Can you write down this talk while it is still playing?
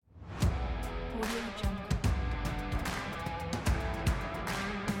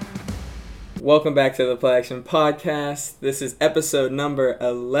Welcome back to the Play Action Podcast. This is episode number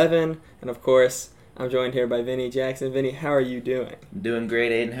 11, and of course, I'm joined here by Vinny Jackson. Vinny, how are you doing? I'm doing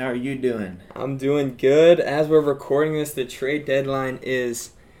great, Aidan. How are you doing? I'm doing good. As we're recording this, the trade deadline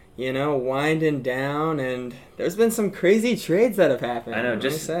is, winding down, and there's been some crazy trades that have happened. I know,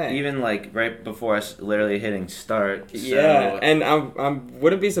 just even like right before us literally hitting start. So. Yeah, and I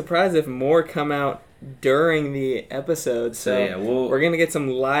wouldn't be surprised if more come out during the episode. So we're going to get some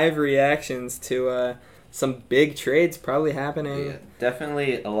live reactions to some big trades probably happening. Yeah,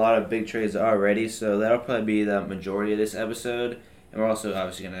 definitely a lot of big trades already, so that'll probably be the majority of this episode. And we're also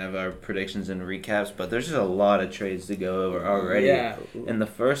obviously going to have our predictions and recaps, but there's just a lot of trades to go over already. Yeah. And the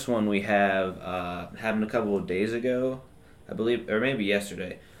first one we have happened a couple of days ago, I believe, or maybe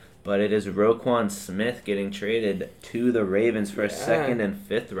yesterday. But it is Roquan Smith getting traded to the Ravens for a second and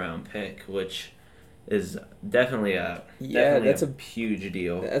fifth round pick, which is definitely a huge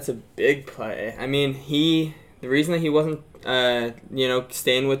deal. That's a big play. I mean, the reason that he wasn't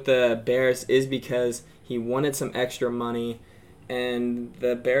staying with the Bears is because he wanted some extra money, and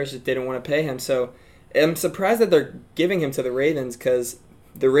the Bears just didn't want to pay him. So I'm surprised that they're giving him to the Ravens because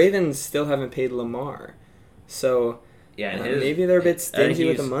the Ravens still haven't paid Lamar. So maybe they're a bit stingy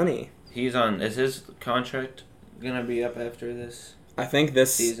with the money. Is his contract gonna be up after this? I think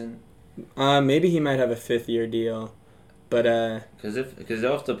this season. Maybe he might have a 5th-year deal, but because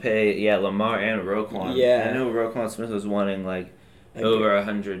they'll have to pay Lamar and Roquan. Yeah, I know Roquan Smith was wanting over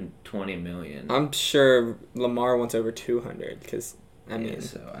 $120 million. I'm sure Lamar wants over 200 because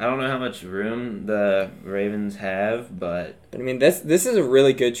so I don't know how much room the Ravens have, but I mean this is a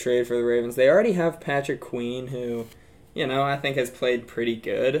really good trade for the Ravens. They already have Patrick Queen, who I think has played pretty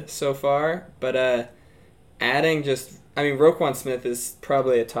good so far, but adding Roquan Smith is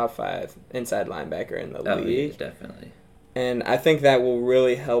probably a top 5 inside linebacker in the league. Yeah, definitely. And I think that will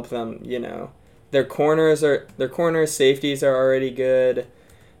really help them, Their safeties are already good.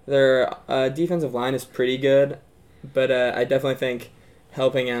 Their defensive line is pretty good, but I definitely think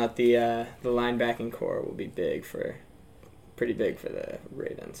helping out the linebacking core will be pretty big for the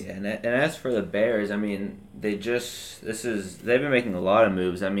Ravens. Yeah, and as for the Bears, I mean, they've been making a lot of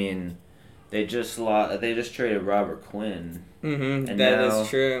moves. I mean, They just traded Robert Quinn. Mm-hmm. That is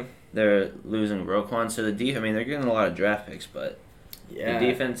true. They're losing Roquan, so they're getting a lot of draft picks, but the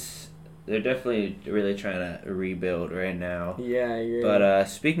defense, they're definitely really trying to rebuild right now. Yeah, I agree. But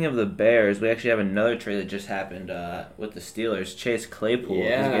speaking of the Bears, we actually have another trade that just happened with the Steelers. Chase Claypool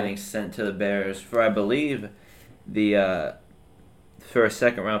is getting sent to the Bears for, I believe, for a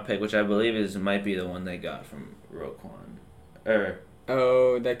second-round pick, which I believe might be the one they got from Roquan. That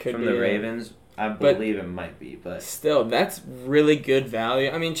could be from the Ravens. I believe it might be, but still, that's really good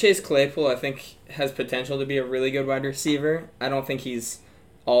value. I mean, Chase Claypool, I think, has potential to be a really good wide receiver. I don't think he's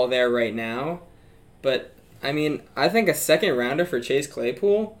all there right now, but I mean, I think a second rounder for Chase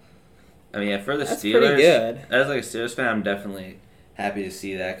Claypool. I mean, for the that's Steelers, pretty good. As a Steelers fan, I'm definitely happy to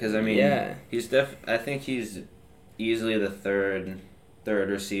see that because I mean, I think he's easily the third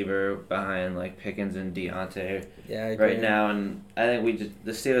receiver behind Pickens and Deontay right now, and I think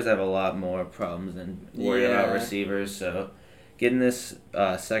the Steelers have a lot more problems than worrying about receivers. So getting this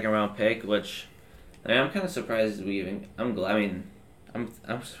second round pick, which I'm kind of surprised I'm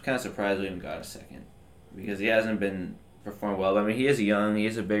kind of surprised we even got a second because he hasn't been performed well. But, I mean, he is young, he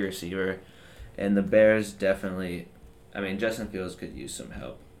is a big receiver, and the Bears definitely. I mean, Justin Fields could use some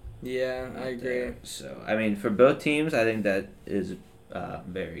help. Yeah, I agree. So I mean, for both teams, I think that is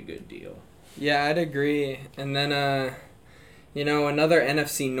very good deal. Yeah, I'd agree. And then, another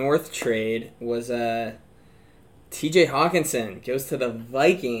NFC North trade was T.J. Hawkinson goes to the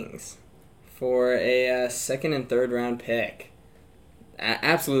Vikings for a second and third round pick.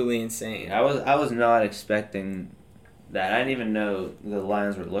 Absolutely insane. I was not expecting that. I didn't even know the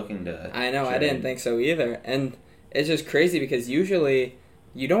Lions were looking to. I know. Trade. I didn't think so either. And it's just crazy because usually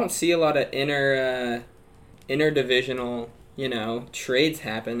you don't see a lot of interdivisional trades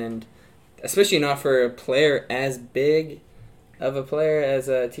happen, and especially not for a player as big of a player as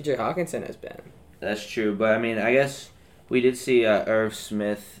T.J. Hawkinson has been. That's true, but I mean, I guess we did see Irv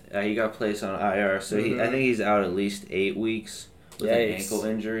Smith. He got placed on IR, so I think he's out at least 8 weeks with an ankle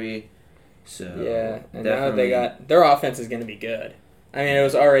injury. So and now their offense is going to be good. I mean, it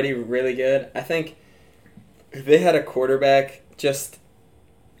was already really good. I think if they had a quarterback, just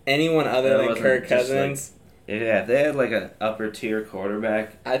anyone other than Kirk Cousins. If they had an upper tier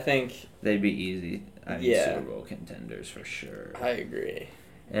quarterback, I think they'd be easy. Super Bowl contenders for sure. I agree.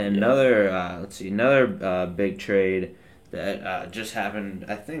 And another big trade. that just happened,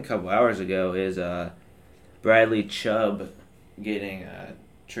 I think, a couple hours ago is Bradley Chubb getting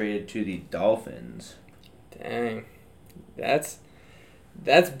traded to the Dolphins. Dang. That's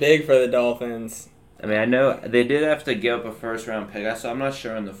big for the Dolphins. I mean, I know they did have to give up a first-round pick, so I'm not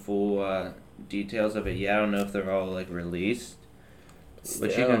sure on the full details of it yet. I don't know if they're all like released,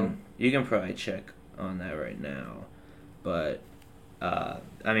 which you can probably check on that right now. But I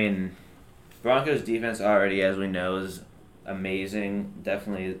mean, Broncos defense already, as we know, is amazing.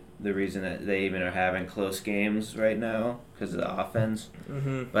 Definitely the reason that they even are having close games right now because of the offense.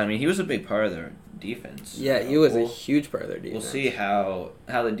 Mm-hmm. But I mean, he was a big part of their defense. Yeah, he was a huge part of their defense. We'll see how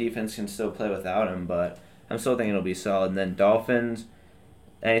the defense can still play without him, but I'm still thinking it'll be solid. And then Dolphins,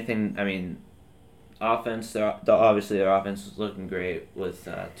 anything. I mean, offense. Obviously their offense is looking great with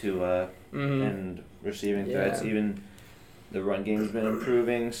Tua and receiving threats. Even the run game's been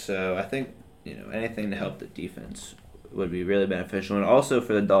improving. So I think anything to help the defense would be really beneficial. And also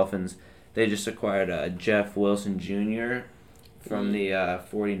for the Dolphins, they just acquired Jeff Wilson Jr. from the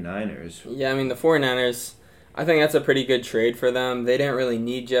 49ers. Yeah, I mean, the 49ers, I think that's a pretty good trade for them. They didn't really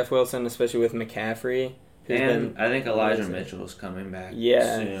need Jeff Wilson, especially with McCaffrey. And I think Elijah Mitchell is coming back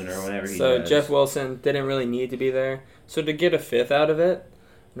soon or whenever he does. So Jeff Wilson didn't really need to be there. So to get a fifth out of it,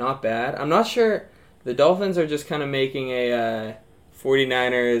 not bad. I'm not sure. The Dolphins are just kind of making a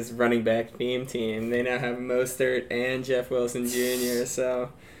 49ers running back theme team. They now have Mostert and Jeff Wilson Jr.,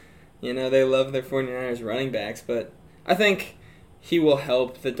 so, they love their 49ers running backs. But I think he will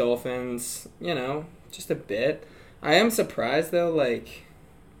help the Dolphins, just a bit. I am surprised, though,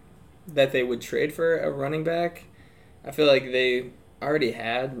 that they would trade for a running back. I feel like they already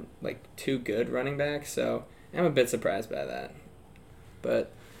had, two good running backs, so I'm a bit surprised by that.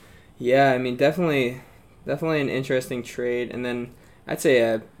 But, yeah, I mean, definitely an interesting trade. And then I'd say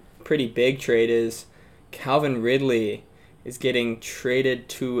a pretty big trade is Calvin Ridley is getting traded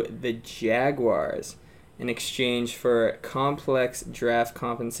to the Jaguars in exchange for complex draft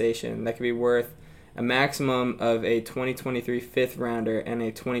compensation that could be worth a maximum of a 2023 fifth rounder and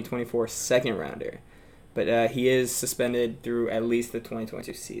a 2024 second rounder. But he is suspended through at least the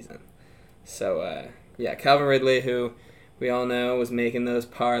 2022 season. So, Calvin Ridley, who we all know was making those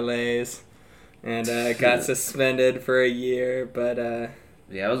parlays and got suspended for a year. But I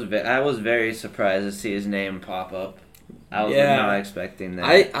was very surprised to see his name pop up. I was not expecting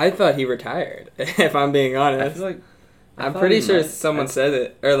that. I thought he retired, if I'm being honest. I'm pretty sure someone said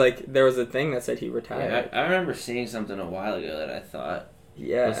it, or there was a thing that said he retired. Yeah, I remember seeing something a while ago that I thought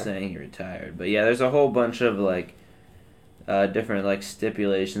was saying he retired. But yeah, there's a whole bunch of different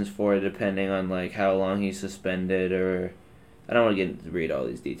stipulations for it depending on how long he's suspended, or I don't want to read all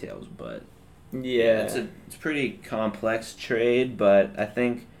these details, but it's a pretty complex trade. But I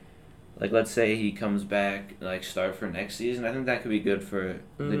think let's say he comes back start for next season, I think that could be good for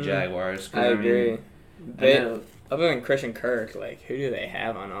the Jaguars. I agree. Other than Christian Kirk, who do they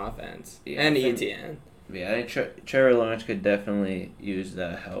have on offense? Yeah, and ETN. Yeah, I think Trevor Lawrence could definitely use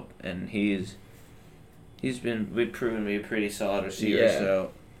the help, and we've proven to be a pretty solid receiver. Yeah.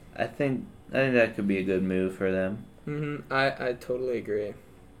 So I think that could be a good move for them. Mm-hmm. I totally agree.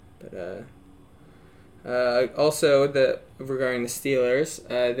 But also regarding the Steelers,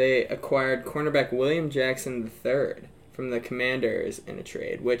 they acquired cornerback William Jackson III from the Commanders in a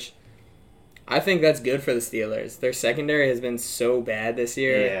trade, which I think that's good for the Steelers. Their secondary has been so bad this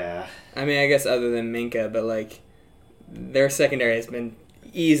year. Yeah. I mean, I guess other than Minka, but their secondary has been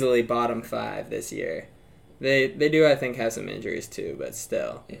easily bottom 5 this year. They do, I think, have some injuries too, but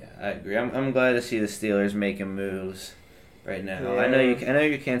still. Yeah, I agree. I'm glad to see the Steelers making moves right now. Yeah. I know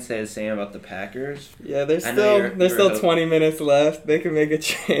you can't say the same about the Packers. Yeah, there's still 20 minutes left. They can make a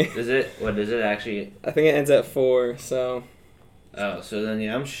change. Does it actually? I think it ends at 4. So. Oh, so then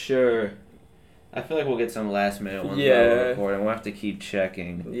I'm sure. I feel like we'll get some last minute ones while we're recording. We'll have to keep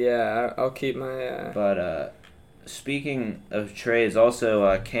checking. Yeah, I'll keep my. But speaking of trades,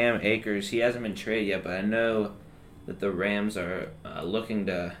 also Cam Akers, he hasn't been traded yet, but I know that the Rams are looking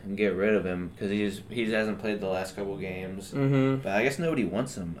to get rid of him because he hasn't played the last couple games. Mm-hmm. But I guess nobody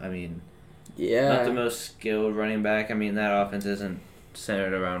wants him. I mean, not the most skilled running back. I mean, that offense isn't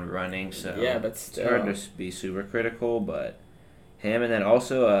centered around running, so but still. It's hard to be super critical. But him, and then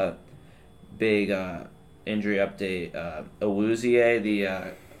also big injury update. Awuzie,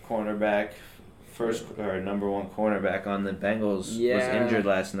 the cornerback, number 1 cornerback on the Bengals, was injured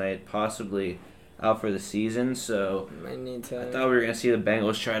last night, possibly out for the season. So I thought we were going to see the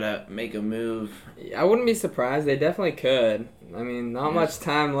Bengals try to make a move. I wouldn't be surprised. They definitely could. I mean, not much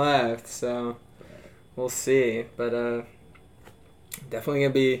time left, so we'll see. But definitely going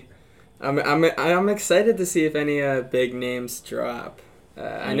to be I'm excited to see if any big names drop.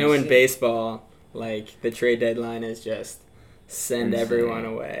 I know in baseball, like the trade deadline is just send everyone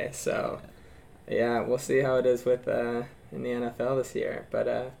away. So yeah, we'll see how it is with in the NFL this year.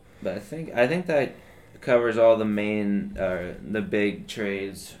 But I think that covers all the main the big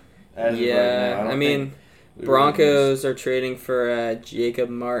trades. As of right now. I mean, Broncos are trading for Jacob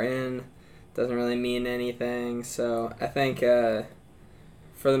Martin. Doesn't really mean anything. So I think for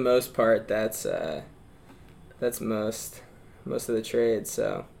the most part, that's most of the trades.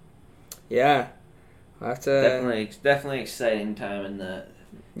 So yeah, we'll have to definitely exciting time in the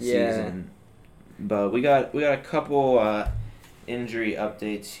season. But we got a couple injury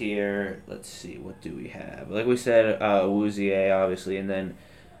updates here. Let's see, what do we have? Like we said, Woozier obviously, and then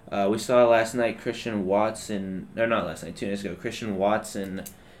we saw last night Christian Watson, or not last night, 2 days ago, Christian Watson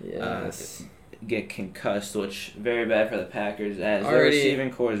get concussed, which very bad for the Packers as their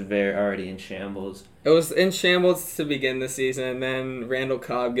receiving core is already in shambles. It was in shambles to begin the season, and then Randall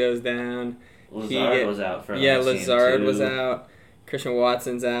Cobb goes down. Lazard was out for Lazard was out. Christian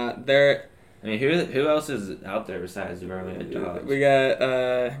Watson's out. I mean, who else is out there besides Romeo Doubs? We got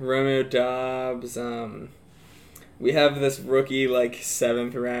Romeo Doubs. We have this rookie,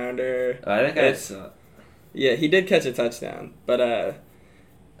 7th rounder. I think yeah, he did catch a touchdown, but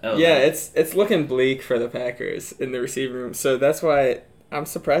it's looking bleak for the Packers in the receiving room. So that's why I'm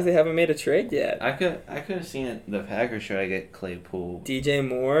surprised they haven't made a trade yet. I could have seen the Packers try to get Claypool. DJ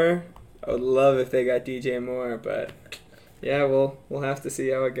Moore. I would love if they got DJ Moore, but yeah, we'll have to see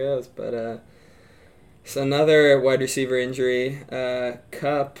how it goes. But so another wide receiver injury.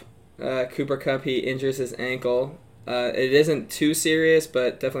 Cooper Kupp, he injures his ankle. It isn't too serious,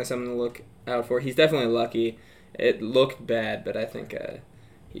 but definitely something to look out for. He's definitely lucky. It looked bad, but I think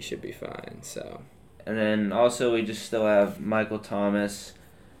he should be fine. So. And then also we just still have Michael Thomas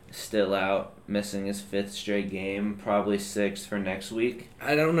still out, missing his 5th straight game, probably 6th for next week.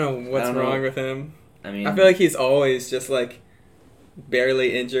 I don't know what's wrong with him. I mean, I feel like he's always just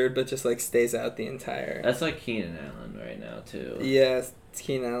barely injured, but just stays out the entire. That's like Keenan Allen right now too. Yes,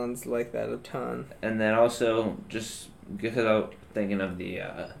 Keenan Allen's like that a ton. And then also just because I'm thinking of the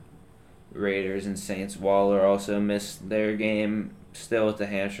Raiders and Saints, Waller also missed their game still with the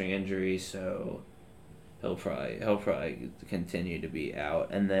hamstring injury, so he'll probably continue to be out.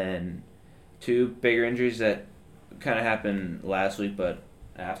 And then 2 bigger injuries that kind of happened last week, but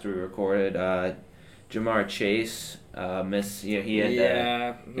after we recorded, Jamar Chase missed.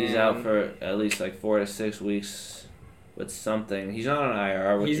 He's out for at least 4 to 6 weeks with something. He's not on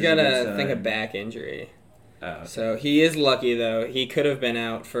IR. Which he's got a back injury. Oh, okay. So he is lucky though. He could have been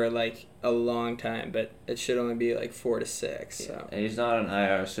out for a long time, but it should only be 4 to 6. So. Yeah, and he's not on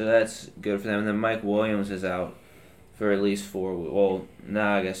IR, so that's good for them. And then Mike Williams is out for at least 4 weeks. Well,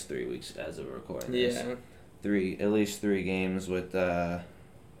 I guess 3 weeks as of recording this. Yeah. At least 3 games with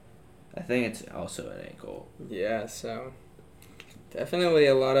I think it's also an ankle. Yeah, so definitely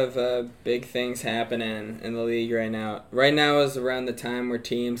a lot of big things happening in the league right now. Right now is around the time where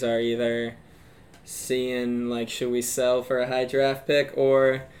teams are either seeing should we sell for a high draft pick,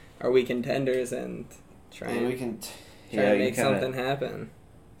 or are we contenders and try and make something happen.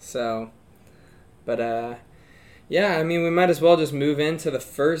 So, but I mean, we might as well just move into the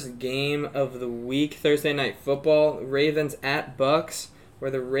first game of the week, Thursday Night Football, Ravens at Bucks,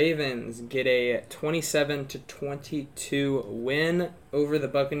 where the Ravens get a 27-22 win over the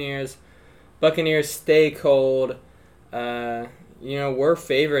Buccaneers. Buccaneers stay cold. We're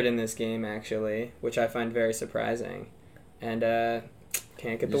favored in this game, actually, which I find very surprising. And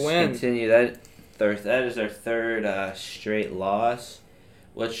can't get the win. Continue that. That is their 3rd straight loss,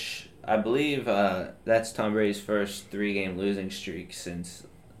 which I believe that's Tom Brady's first 3-game losing streak since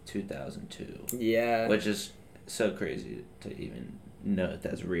 2002. Yeah. Which is so crazy to even know that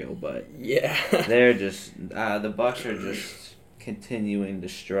that's real, but yeah, they're just the Bucs are just continuing to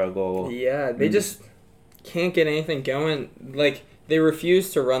struggle. Yeah, they just can't get anything going. They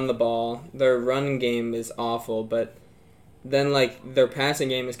refuse to run the ball. Their run game is awful, but then their passing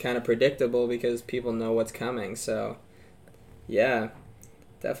game is kind of predictable because people know what's coming. So yeah,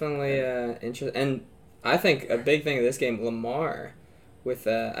 definitely interesting. And I think a big thing of this game, Lamar, with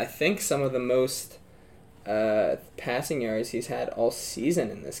I think some of the most passing yards he's had all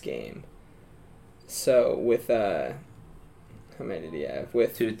season in this game. So with how many did he have?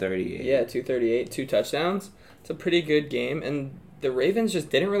 With 238. Yeah, 238, 2 touchdowns. It's a pretty good game, and the Ravens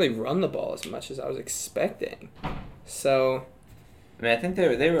just didn't really run the ball as much as I was expecting. So, I mean, I think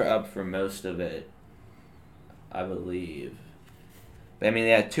they were up for most of it, I believe. But, I mean,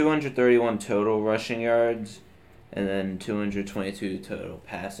 they had 231 total rushing yards, and then 222 total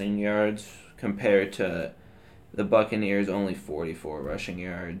passing yards compared to the Buccaneers only 44 rushing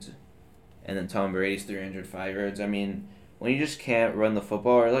yards, and then Tom Brady's 305 yards. I mean, when you just can't run the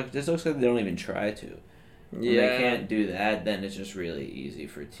football, or like this looks like they don't even try to. When they can't do that, then it's just really easy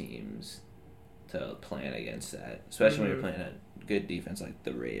for teams to plan against that, especially when you're playing a good defense like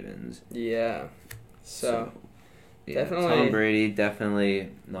the Ravens. Yeah. So yeah, definitely. Tom Brady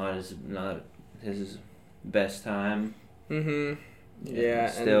definitely not his best time. Yeah.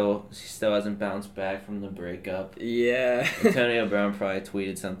 He still hasn't bounced back from the breakup. Yeah. Antonio Brown probably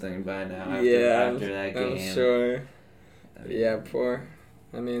tweeted something by now after that game. I'm sure. Poor.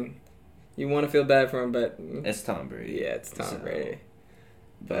 I mean, you want to feel bad for him, but it's Tom Brady. Yeah, it's Tom Brady.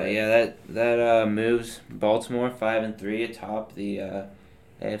 But yeah, that moves Baltimore 5-3 atop the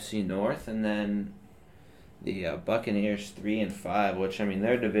AFC North, and then the Buccaneers 3-5, which I mean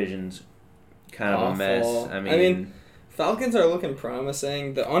their division's kind of a mess. I mean, Falcons are looking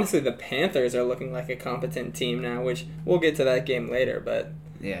promising. Honestly, the Panthers are looking like a competent team now, which we'll get to that game later. But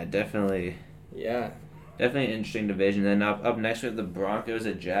yeah, definitely. Yeah. Definitely an interesting division. Then up next we have the Broncos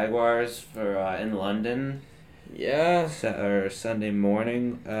at Jaguars for in London. Yeah. Sunday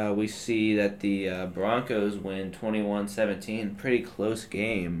morning. We see that the Broncos win 21-17. Pretty close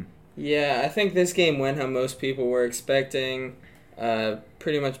game. Yeah, I think this game went how most people were expecting.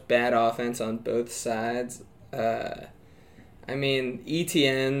 Pretty much bad offense on both sides. I mean,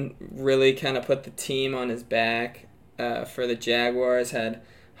 ETN really kind of put the team on his back. For the Jaguars, had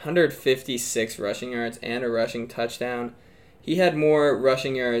 156 rushing yards and a rushing touchdown. He had more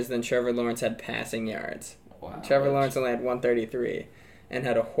rushing yards than Trevor Lawrence had passing yards. Wow. Trevor Lawrence only had 133 and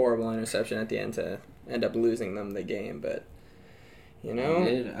had a horrible interception at the end to end up losing them the game. But, you know.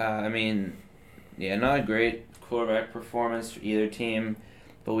 He did. I mean, yeah, not a great quarterback performance for either team.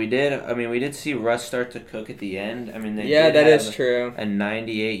 But we did see Russ start to cook at the end. I mean, that is true. A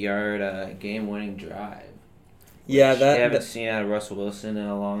 98-yard game-winning drive. Yeah, I haven't seen out of Russell Wilson in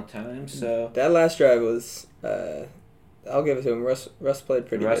a long time. So that last drive was, I'll give it to him. Russ played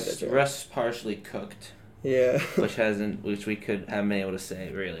pretty good. Russ partially cooked. Yeah. which we could haven't been able to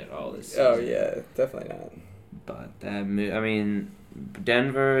say really at all this season. Oh yeah, definitely not. But that I mean,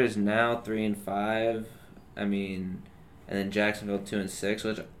 Denver is now 3-5. I mean, and then Jacksonville 2-6,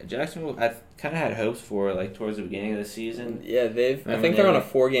 which Jacksonville I kind of had hopes for like towards the beginning of the season. Yeah, I think they're on a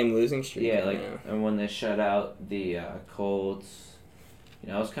 4-game losing streak. Yeah, and when they shut out the Colts,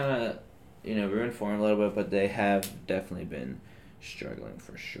 I was kind of rooting for them a little bit, but they have definitely been struggling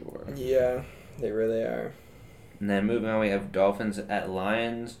for sure. Yeah, they really are. And then moving on, we have Dolphins at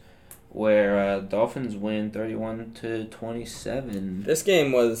Lions, where Dolphins win 31-27. This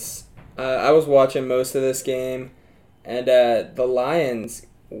game was, I was watching most of this game. And the Lions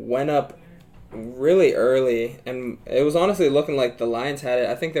went up really early, and it was honestly looking like the Lions had it.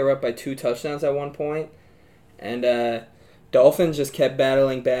 I think they were up by 2 touchdowns at one point. And Dolphins just kept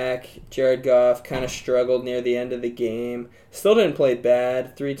battling back. Jared Goff kind of struggled near the end of the game. Still didn't play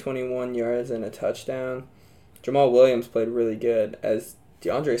bad, 321 yards and a touchdown. Jamal Williams played really good, as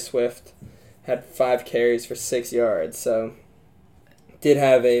DeAndre Swift had 5 carries for 6 yards. So did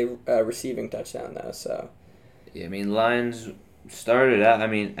have a receiving touchdown, though, so... Yeah, I mean, Lions started out,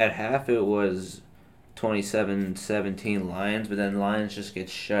 at half it was 27-17 Lions, but then Lions just get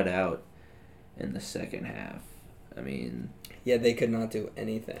shut out in the second half. Yeah, they could not do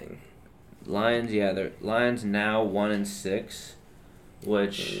anything. Lions now 1-6,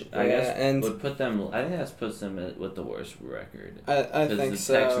 which I guess would put them, I think that puts them with the worst record. I think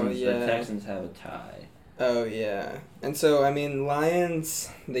so, yeah. The Texans have a tie. Oh, yeah. And so, Lions,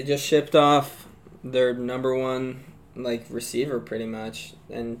 they just shipped off their number one receiver pretty much,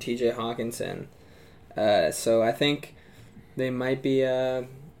 and TJ Hawkinson. So I think they might be going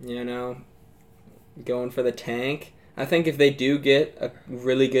for the tank. I think if they do get a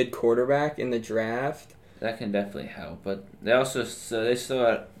really good quarterback in the draft, that can definitely help. But they still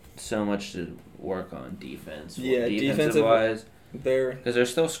got so much to work on defense. Yeah, defensive wise, because they're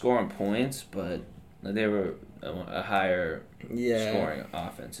still scoring points, but they were a higher scoring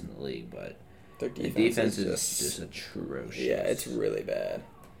offense in the league, but. Their defense is just atrocious. Yeah, it's really bad.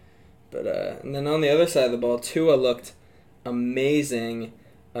 But and then on the other side of the ball, Tua looked amazing.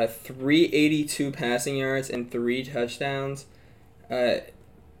 382 passing yards and 3 touchdowns.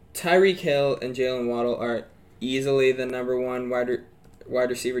 Tyreek Hill and Jalen Waddle are easily the number one wide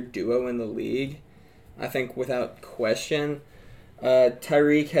receiver duo in the league. I think without question.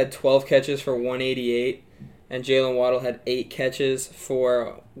 Tyreek had 12 catches for 188, and Jalen Waddle had 8 catches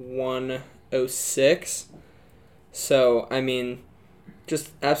for 106. So,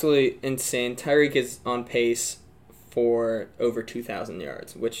 just absolutely insane. Tyreek is on pace for over 2,000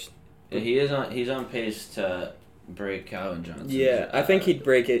 yards, which... He's on pace to break Calvin Johnson. Yeah, I think he'd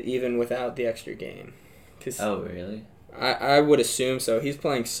break it even without the extra game. Oh, really? I would assume so. He's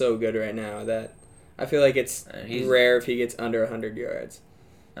playing so good right now that I feel like it's rare if he gets under 100 yards.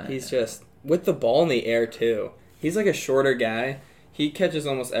 He's just... With the ball in the air, too. He's like a shorter guy. He catches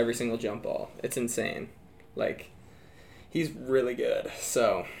almost every single jump ball. It's insane. Like, he's really good.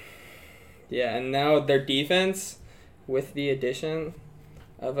 So, yeah, and now their defense, with the addition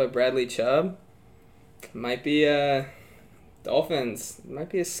of a Bradley Chubb, might be Dolphins. Might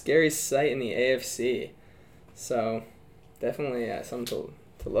be a scary sight in the AFC. So, definitely something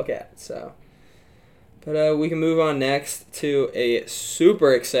to look at. So, but we can move on next to a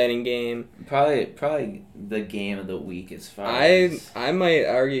super exciting game. Probably the game of the week as far as I might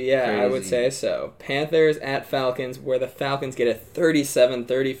argue, yeah, crazy. I would say so. Panthers at Falcons, where the Falcons get a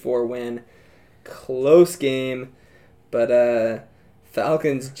 37-34 win. Close game, but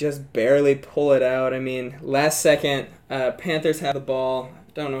Falcons just barely pull it out. I mean, last second, Panthers have the ball.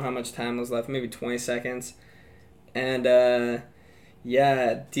 Don't know how much time was left, maybe 20 seconds. And,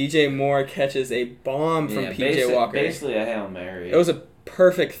 yeah, DJ Moore catches a bomb from PJ Walker. Basically a Hail Mary. It was a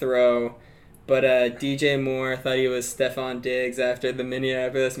perfect throw, but DJ Moore thought he was Stephon Diggs after the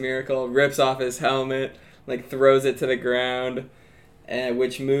Minneapolis Miracle, rips off his helmet, like throws it to the ground,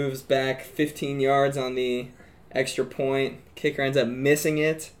 which moves back 15 yards on the extra point. Kicker ends up missing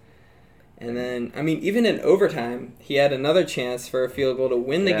it. And then, I mean, even in overtime, he had another chance for a field goal to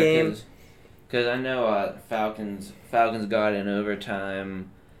win the game. Because I know Falcons got in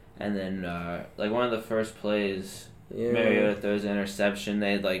overtime, and then like one of the first plays, Mariota throws an interception.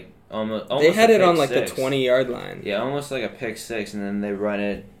 They had like almost they had it on like six. The 20-yard line. Yeah, almost like a pick six, and then they run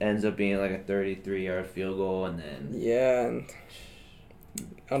it. Ends up being like a 33-yard field goal, and then and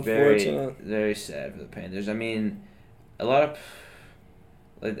unfortunate. Very, very sad for the Panthers. I mean, a lot of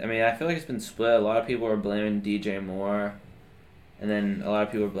I feel like it's been split. A lot of people are blaming DJ Moore. And then a lot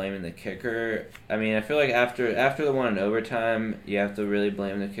of people are blaming the kicker. I mean, I feel like after the one in overtime, you have to really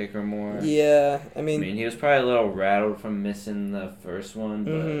blame the kicker more. Yeah, I mean, he was probably a little rattled from missing the first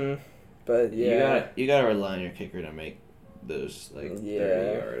one, but yeah, you gotta rely on your kicker to make those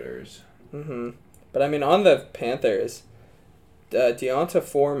 30-yarders. But I mean, on the Panthers, Deonta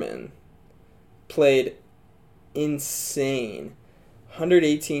Foreman played insane,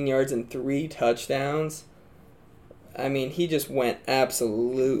 118 yards and 3 touchdowns. I mean, he just went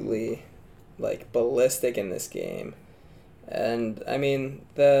absolutely, ballistic in this game. And, I mean,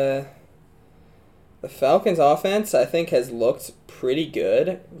 the Falcons' offense, I think, has looked pretty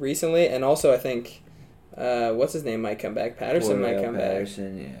good recently. And also, I think, what's his name might come back? Patterson might come back.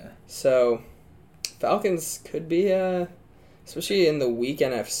 Yeah. So, Falcons could be, especially in the weak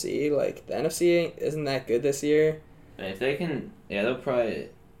NFC. The NFC isn't that good this year. If they can, they'll probably...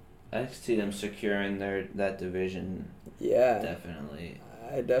 I see them securing that division. Yeah. Definitely.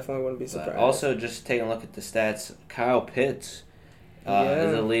 I definitely wouldn't be surprised. Also, just taking a look at the stats, Kyle Pitts is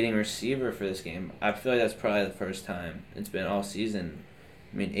the leading receiver for this game. I feel like that's probably the first time it's been all season.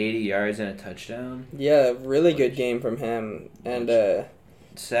 I mean, 80 yards and a touchdown. Yeah, really good game from him. And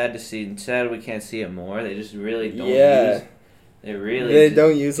sad to see. Sad we can't see it more. They just really don't use... They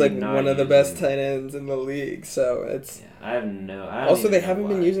don't use one of the best tight ends in the league, so it's. Yeah, I have no. Also, they haven't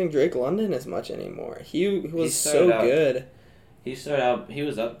been using Drake London as much anymore. He was so good. He started out. He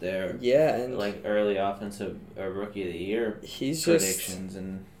was up there. Yeah, and early offensive rookie of the year. He's predictions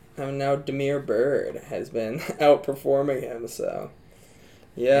and now Damiere Byrd has been outperforming him. So.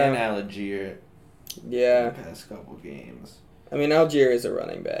 Yeah. And Algier. Yeah. The past couple games. I mean, Algier is a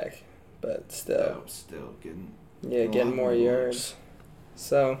running back, but still. Still getting. Yeah, getting more yards.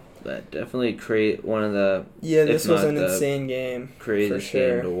 So that definitely create one of the this was an insane game. Craziest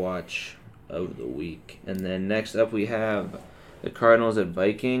game to watch of the week. And then next up we have the Cardinals at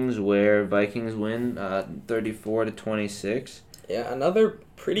Vikings, where Vikings win 34-26. Yeah, another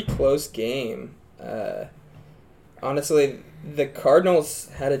pretty close game. Honestly, the Cardinals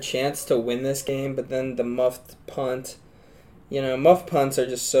had a chance to win this game, but then the muffed punt. Muffed punts are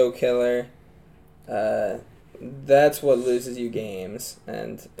just so killer. That's what loses you games,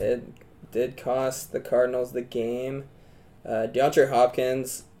 and it did cost the Cardinals the game. DeAndre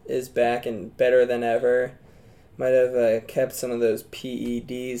Hopkins is back and better than ever. Might have kept some of those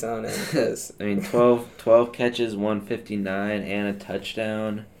PEDs on him. Cause 12 catches, 159, and a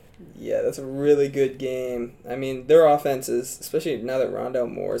touchdown. Yeah, that's a really good game. I mean, their offense is, especially now that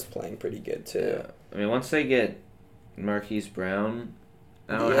Rondale Moore is playing pretty good too. Yeah. I mean, once they get Marquise Brown,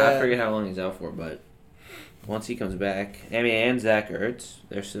 I forget how long he's out for, but once he comes back, and Zach Ertz,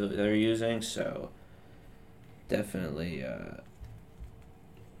 they're using, so definitely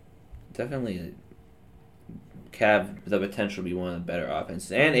have the potential to be one of the better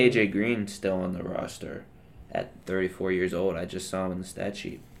offenses. And A.J. Green still on the roster at 34 years old. I just saw him in the stat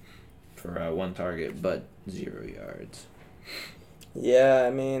sheet for 1 target, but 0 yards. Yeah, I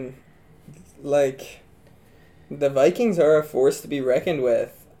mean, like, the Vikings are a force to be reckoned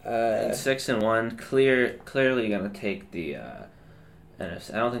with. And 6-1, clearly going to take the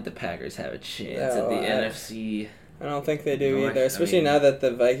NFC. I don't think the Packers have a chance at the NFC. I don't think they do either, especially now that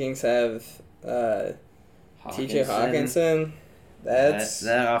the Vikings have T.J. Hawkinson. That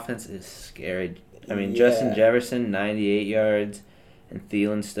offense is scary. I mean, Justin Jefferson, 98 yards, and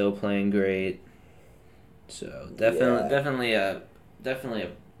Thielen's still playing great. So definitely a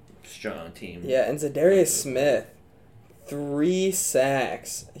strong team. Yeah, and Zadarius Smith, 3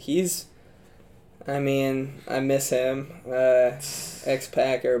 sacks. I miss him,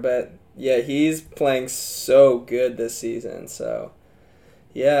 ex-Packer, but yeah, he's playing so good this season. So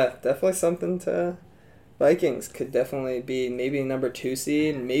yeah, definitely something to. Vikings could definitely be maybe number 2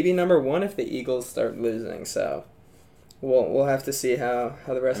 seed, maybe number 1 if the Eagles start losing. So we'll have to see how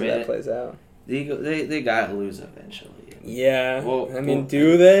the rest of that plays out. The Eagles, they gotta lose eventually. Yeah.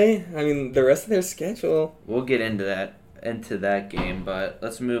 Do they? I mean, the rest of their schedule. We'll get into that game, but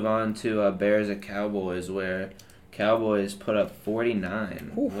let's move on to Bears and Cowboys, where Cowboys put up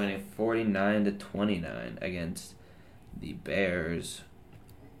 49, winning 49-29 against the Bears.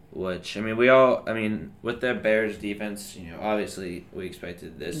 Which, with the Bears defense, obviously we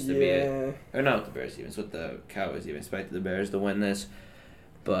expected this to be or not with the Bears defense, with the Cowboys defense, expected the Bears to win this.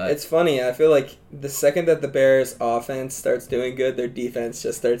 But it's funny, I feel like the second that the Bears offense starts doing good, their defense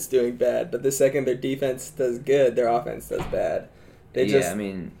just starts doing bad. But the second their defense does good, their offense does bad. They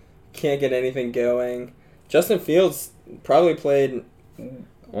can't get anything going. Justin Fields probably played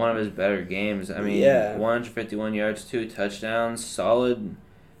one of his better games. 151 yards, 2 touchdowns, solid.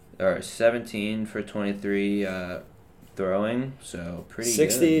 Or 17 for 23 throwing, so pretty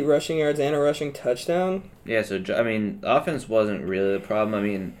 60 good. Rushing yards and a rushing touchdown. Yeah, so the offense wasn't really the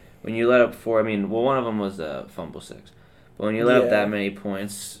problem. When you let up 4, one of them was a fumble 6, but when you let up that many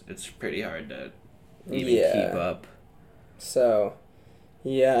points, it's pretty hard to even keep up. So,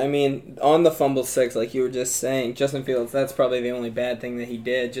 on the fumble 6, like you were just saying, Justin Fields, that's probably the only bad thing that he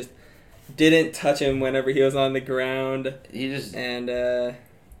did. Just didn't touch him whenever he was on the ground.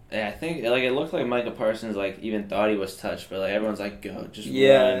 Yeah, I think it looked like Micah Parsons even thought he was touched, but everyone's like, go, just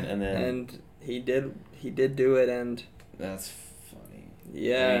run, and he did do it, and that's funny.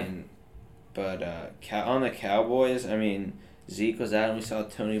 Yeah. But on the Cowboys, Zeke was out, and we saw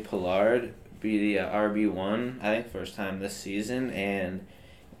Tony Pollard be the RB1, I think first time this season, and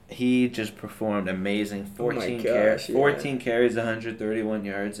he just performed amazing. 14 carries, 131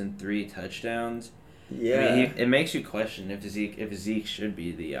 yards, and 3 touchdowns. Yeah, it makes you question if Zeke should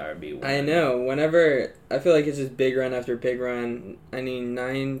be the RB1. I know. Whenever I feel like it's just big run after big run.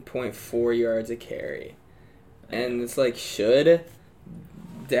 9.4 yards a carry, and it's like, should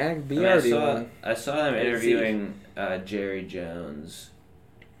Dak be RB1? I saw them interviewing Jerry Jones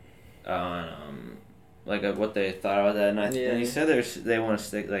on what they thought about that, and he said they want to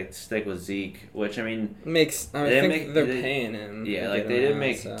stick with Zeke, which they're paying him. Yeah, they did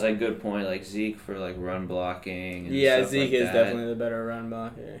make good point, Zeke for run blocking. And yeah, stuff Zeke is definitely the better run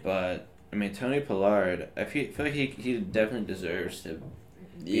blocker. But Tony Pollard, I feel like he definitely deserves to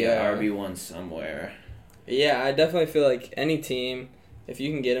be an RB1 somewhere. Yeah, I definitely feel like any team, if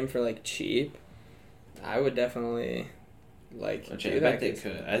you can get him for cheap, I would definitely. Which I bet they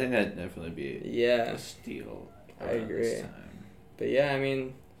could. I think that'd definitely be a steal. I agree. But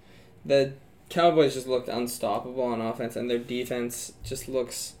the Cowboys just looked unstoppable on offense, and their defense just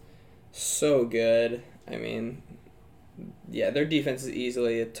looks so good. Their defense is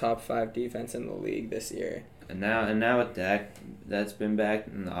easily a top 5 defense in the league this year. And now with Dak, that's been back,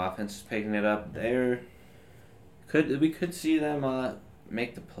 and the offense is picking it up. We could see them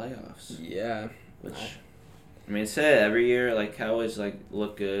make the playoffs. Yeah. It's said every year, Cowboys,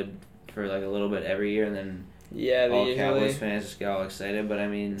 look good for, a little bit every year, and then all Cowboys fans just get all excited, but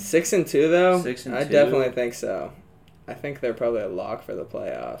 6-2, though? 6-2? I definitely think so. I think they're probably a lock for the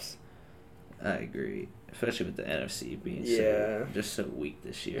playoffs. I agree. Especially with the NFC being so weak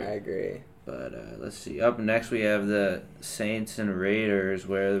this year. I agree. But let's see. Up next, we have the Saints and Raiders,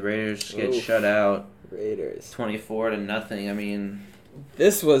 where the Raiders get shut out. Raiders. 24-0.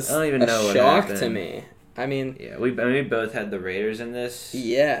 This was I don't even know a shock what to me. We both had the Raiders in this.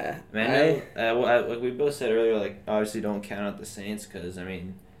 Yeah. We both said earlier, obviously don't count out the Saints because,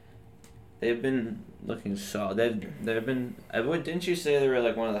 they've been looking solid. They've been. Didn't you say they were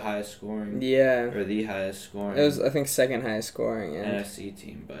like one of the highest scoring? Yeah. Or the highest scoring? It was, I think, second highest scoring. NFC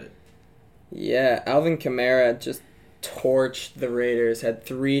team, but. Yeah, Alvin Kamara just torched the Raiders. Had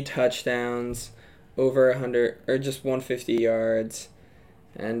 3 touchdowns, over 100 or just 150 yards,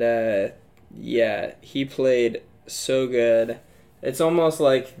 and yeah, he played so good. It's almost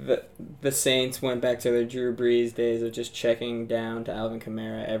like the Saints went back to their Drew Brees days of just checking down to Alvin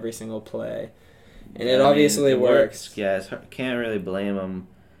Kamara every single play. And it obviously works. Yeah, can't really blame them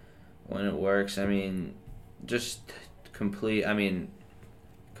when it works. I mean, just complete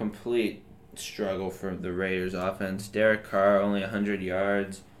struggle for the Raiders offense. Derek Carr only 100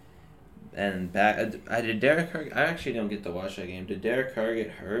 yards. And did Derek Carr? I actually don't get to watch that game. Did Derek Carr get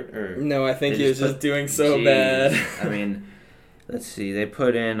hurt or? No, I think he was just doing so bad. I mean, let's see. They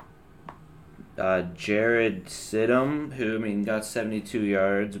put in Jared Stidham, who got 72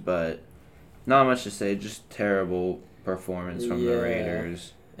 yards, but not much to say. Just terrible performance from the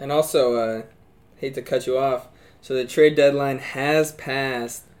Raiders. And also, hate to cut you off. So the trade deadline has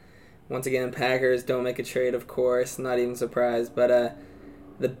passed. Once again, Packers don't make a trade, of course. Not even surprised, but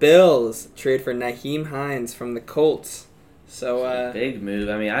the Bills trade for Nyheim Hines from the Colts. So big move.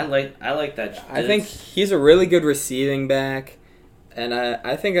 I mean, I like that. I think he's a really good receiving back, and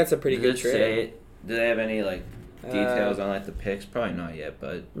I think that's a pretty good trade. Do they have any details on the picks? Probably not yet,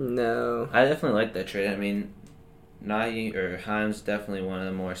 but no. I definitely like that trade. I mean, Hines definitely one of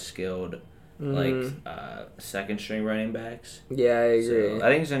the more skilled second string running backs. Yeah, I agree. So I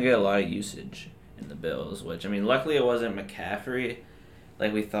think he's gonna get a lot of usage in the Bills, which luckily it wasn't McCaffrey.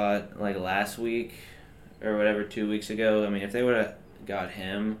 Like we thought, last week or whatever, 2 weeks ago. I mean, if they would have got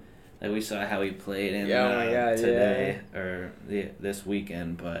him, we saw how he played in today or this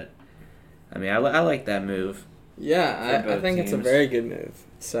weekend. But I mean, I like that move. Yeah, I think it's a very good move.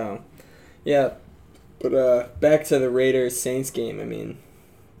 So, yeah, but back to the Raiders Saints game. I mean,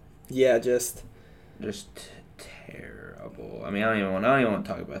 yeah, just terrible. I mean, I don't even want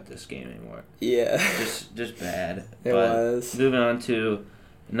to talk about this game anymore. Yeah, just bad. It was. Moving on to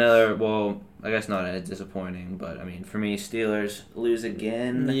another. Well, I guess not as disappointing, but I mean, for me, Steelers lose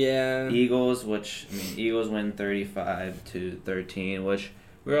again. Yeah. Eagles, Eagles win 35-13, which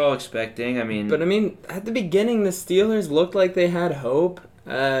we're all expecting. But at the beginning, the Steelers looked like they had hope.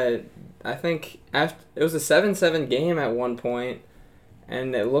 I think it was a 7-7 game at one point,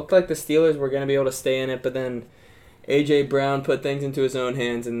 and it looked like the Steelers were going to be able to stay in it, but then A.J. Brown put things into his own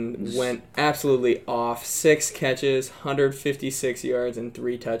hands and went absolutely off. 6 catches, 156 yards, and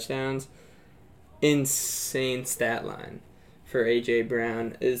 3 touchdowns. Insane stat line for A.J.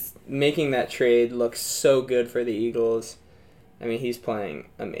 Brown. Is making that trade look so good for the Eagles. I mean, he's playing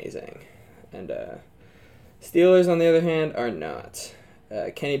amazing. And Steelers, on the other hand, are not.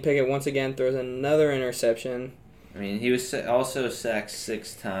 Kenny Pickett once again throws another interception. I mean, he was also sacked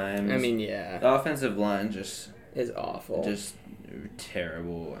 6 times. I mean, yeah. The offensive line just is awful. Just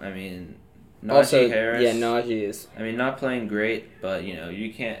terrible. I mean, Najee Harris. Yeah, Najee is. I mean, not playing great, but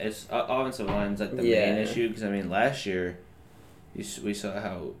you can't. It's offensive line's the main issue because last year, we saw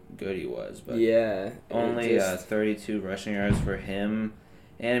how good he was, but only 32 rushing yards for him,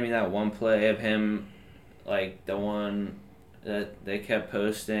 and that one play of him, the one that they kept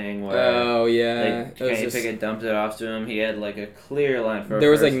posting where Kenny Pickett dumped it off to him. He had a clear line for. There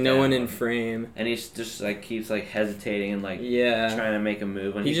was no one in frame, and he's just keeps hesitating and trying to make a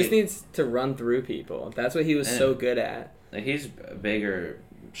move. When he just needs to run through people. That's what he was so good at. He's a bigger,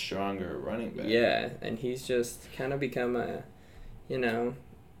 stronger running back. Yeah, and he's just kind of become a,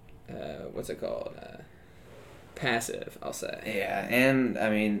 what's it called? Passive, I'll say. Yeah,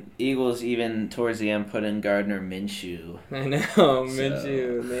 and Eagles even towards the end put in Gardner Minshew. I know,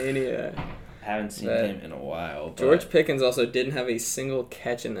 Minshew mania. Haven't seen him in a while. But George Pickens also didn't have a single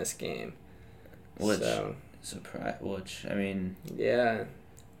catch in this game. Yeah.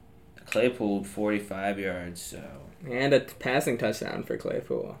 Claypool 45 yards, so. And a passing touchdown for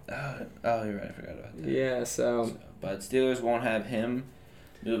Claypool. Oh, you're right. I forgot about that. Yeah, so. But Steelers won't have him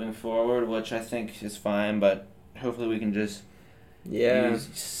moving forward, which I think is fine, but hopefully we can just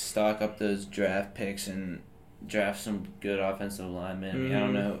stock up those draft picks and draft some good offensive linemen. I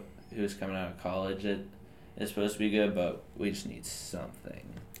don't know who's coming out of college that is supposed to be good, but we just need something.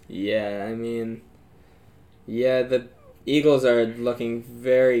 Yeah, the Eagles are looking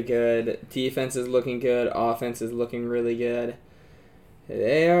very good. Defense is looking good. Offense is looking really good.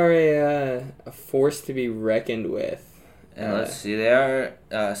 They are a force to be reckoned with. And let's see, they are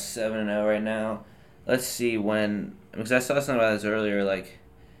 7-0 right now. Let's see because I saw something about this earlier. Are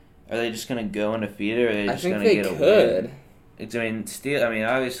they just gonna go undefeated, or are they just gonna get a win? I think they could.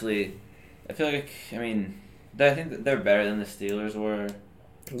 Obviously, I feel like I think that they're better than the Steelers were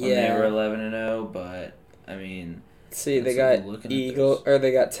when they were 11-0. But I mean, see, they got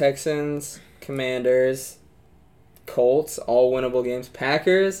they got Texans, Commanders, Colts, all winnable games.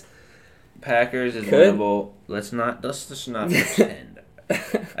 Packers is winnable. Let's just not pretend.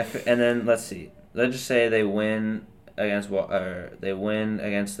 And then let's see. Let's just say they win against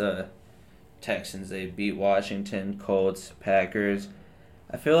the Texans. They beat Washington, Colts, Packers.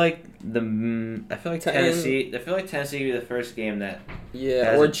 I feel like Tennessee. I feel like Tennessee would be the first game that.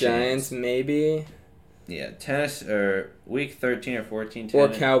 Yeah, or Giants maybe. Yeah, tennis or week 13 or 14. Or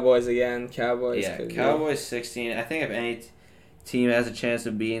Cowboys again. Cowboys. Yeah, Cowboys 16. I think if any team has a chance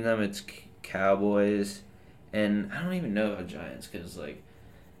of beating them, it's Cowboys. And I don't even know about Giants because like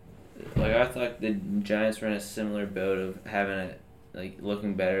I thought the Giants were in a similar boat of having it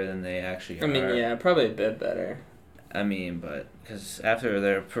looking better than they actually are. I mean, yeah, probably a bit better. I mean, but because after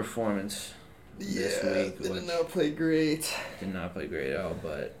their performance this week, did not play great at all.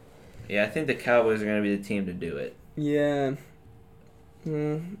 But yeah, I think the Cowboys are going to be the team to do it. Yeah.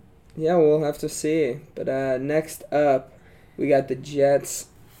 Yeah, we'll have to see. But next up, we got the Jets.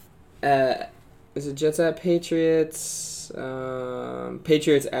 Is it Jets at Patriots?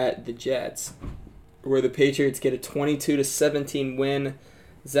 Patriots at the Jets, where the Patriots get a 22-17 win.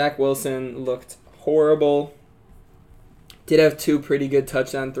 Zach Wilson looked horrible. Did have 2 pretty good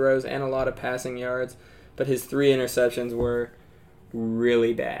touchdown throws and a lot of passing yards, but his 3 interceptions were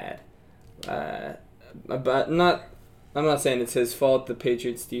really bad. I'm not saying it's his fault. The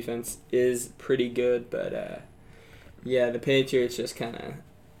Patriots defense is pretty good, but yeah, the Patriots just kind of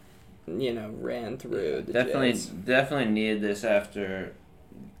ran through the Jets. Definitely needed this after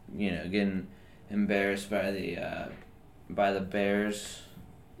getting embarrassed by the Bears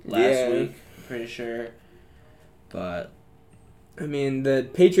last week. I'm pretty sure, but I mean the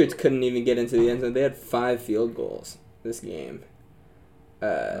Patriots couldn't even get into the end zone. They had 5 field goals this game.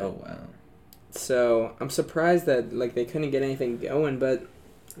 Oh wow! So I'm surprised that they couldn't get anything going. But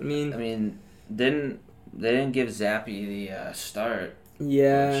I mean, they didn't give Zappy the start.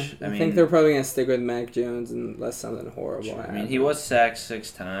 Yeah, I think they're probably going to stick with Mac Jones unless something horrible happens. I mean, he was sacked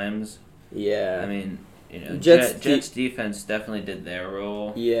 6 times. Yeah. I mean, Jets defense definitely did their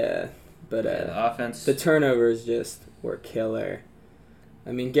role. Yeah, but the offense... The turnovers just were killer.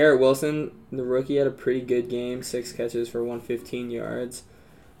 I mean, Garrett Wilson, the rookie, had a pretty good game, 6 catches for 115 yards.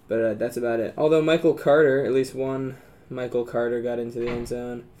 But that's about it. Although Michael Carter, at least one Michael Carter got into the end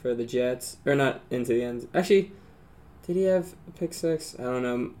zone for the Jets. Or not into the end... Actually... Did he have a pick 6? I don't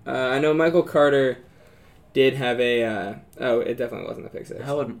know. I know Michael Carter did have a... it definitely wasn't a pick 6.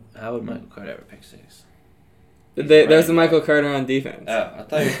 How would Michael Carter have a pick 6? There's a Michael Carter on defense. Oh, I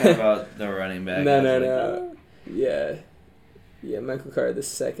thought you were talking about the running back. No. Yeah. Yeah, Michael Carter the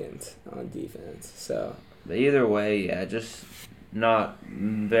second on defense. So. But either way, yeah, just not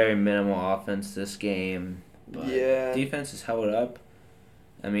very minimal offense this game. But yeah. Defense has held up.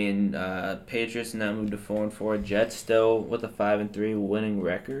 I mean, Patriots now moved to 4-4. Jets still with a 5-3 winning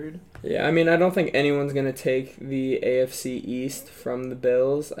record. Yeah, I mean, I don't think anyone's gonna take the AFC East from the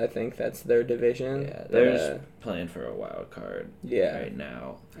Bills. I think that's their division. Yeah, they're just playing for a wild card. Right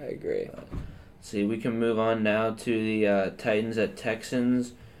now. I agree. See, we can move on now to the Titans at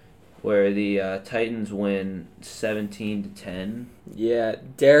Texans, where the Titans win 17-10. Yeah,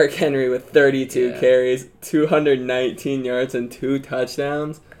 Derrick Henry with 32 carries, 219 yards, and 2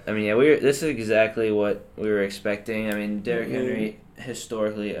 touchdowns. I mean, this is exactly what we were expecting. I mean, Derrick Henry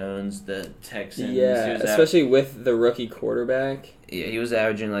historically owns the Texans. Yeah, especially with the rookie quarterback. Yeah, he was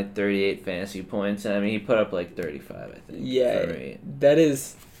averaging 38 fantasy points, and I mean, he put up 35, I think. Yeah, that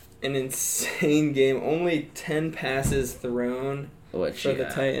is an insane game. Only 10 passes thrown. For the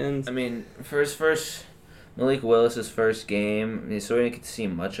Titans. I mean, for his first... Malik Willis' first game, so we didn't get to see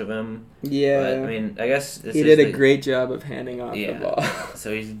much of him. Yeah. But, I mean, I guess... He did a great job of handing off the ball.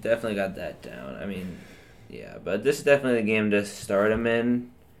 So he's definitely got that down. I mean, yeah. But this is definitely the game to start him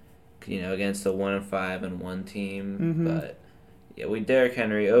in, against the 1-5-1 team. Mm-hmm. But, yeah, Derrick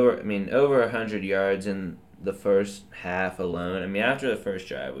Henry, over 100 yards in the first half alone. I mean, after the first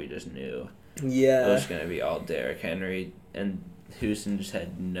drive, we just knew it was going to be all Derrick Henry, and Houston just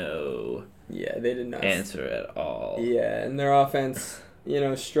had no... Yeah, they did not answer at all. Yeah, and their offense,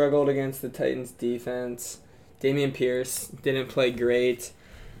 struggled against the Titans' defense. Dameon Pierce didn't play great.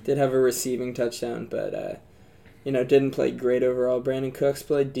 Did have a receiving touchdown, but, didn't play great overall. Brandon Cooks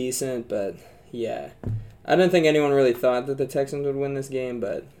played decent, but, yeah. I don't think anyone really thought that the Texans would win this game,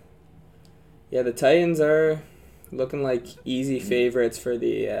 but, yeah, the Titans are looking like easy favorites for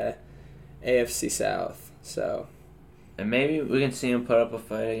the AFC South, so... And maybe we can see him put up a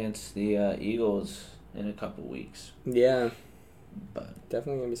fight against the Eagles in a couple weeks. Yeah. But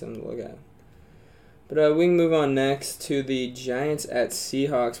definitely going to be something to look at. But we can move on next to the Giants at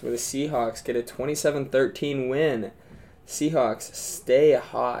Seahawks, where the Seahawks get a 27-13 win. Seahawks stay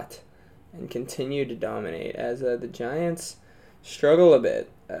hot and continue to dominate as the Giants struggle a bit.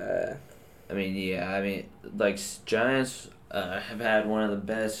 Giants have had one of the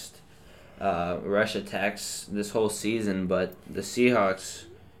best rush attacks this whole season, but the Seahawks,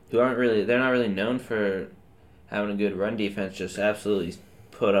 they're not really known for having a good run defense, just absolutely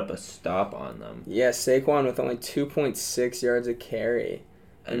put up a stop on them. Yeah, Saquon with only 2.6 yards a carry.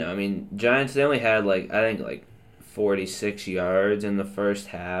 I know. I mean, Giants, they only had 46 yards in the first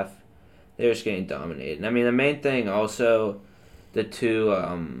half. They were just getting dominated. I mean, the main thing also, the two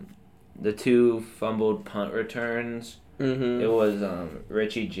fumbled punt returns. Mm-hmm. It was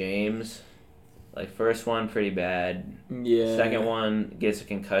Richie James. First one pretty bad. Yeah. Second one gets a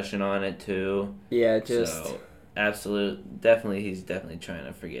concussion on it too. Yeah, he's definitely trying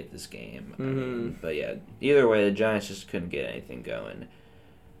to forget this game. Mm-hmm. But yeah, either way, the Giants just couldn't get anything going.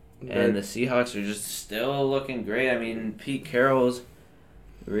 And the Seahawks are just still looking great. I mean, Pete Carroll's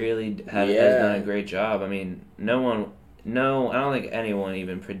really has done a great job. I mean, I don't think anyone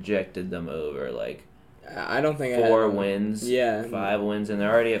even projected them over I don't think 4 wins, 5 wins, and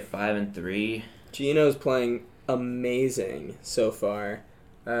they're already at 5-3. Gino's playing amazing so far.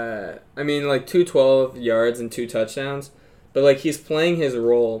 212 yards and 2 touchdowns, but he's playing his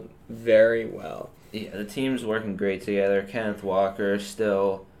role very well. Yeah, the team's working great together. Kenneth Walker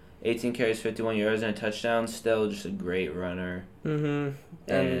still 18 carries, 51 yards, and a touchdown. Still just a great runner. Mm-hmm.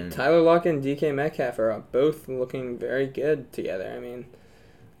 And Tyler Lockett and DK Metcalf are both looking very good together. I mean,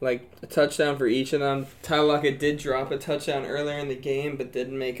 a touchdown for each of them. Tyler Lockett did drop a touchdown earlier in the game, but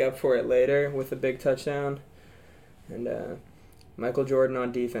didn't make up for it later with a big touchdown. And Michael Jordan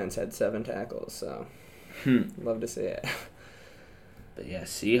on defense had 7 tackles, so love to see it. But yeah,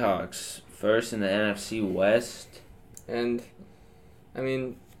 Seahawks first in the NFC West. And,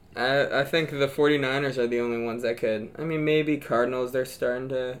 I think the 49ers are the only ones that could. Maybe Cardinals, they're starting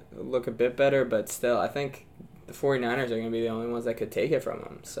to look a bit better, but still, I think the 49ers are going to be the only ones that could take it from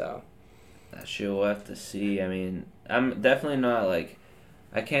them. So that shit we'll have to see. I'm definitely not,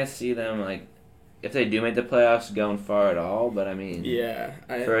 I can't see them, if they do make the playoffs, going far at all. But,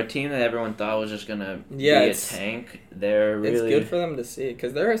 for a team that everyone thought was just going to be a tank, they're really... It's good for them to see,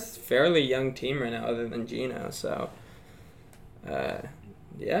 because they're a fairly young team right now, other than Gino, so...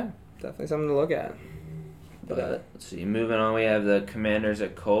 definitely something to look at. But let's see. Moving on, we have the Commanders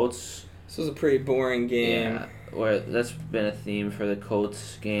at Colts. This was a pretty boring game. Yeah, that's been a theme for the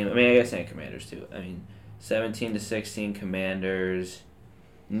Colts game. I guess and Commanders too. 17-16 Commanders.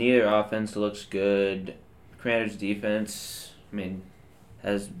 Neither offense looks good. Commanders defense,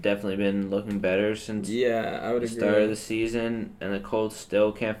 has definitely been looking better since the start of the season, and the Colts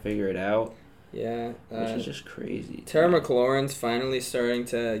still can't figure it out. Yeah. Which is just crazy. Terry McLaurin's finally starting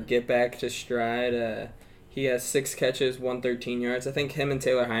to get back to stride. He has 6 catches, 113 yards. I think him and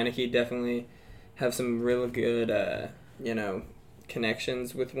Taylor Heineke definitely have some real good,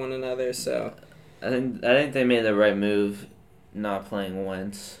 connections with one another. So I think they made the right move not playing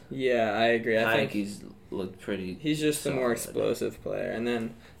Wentz. Yeah, I agree. Heineke's looked pretty He's just a more explosive player. And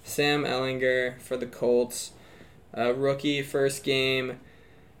then Sam Ehlinger for the Colts. Rookie, first game.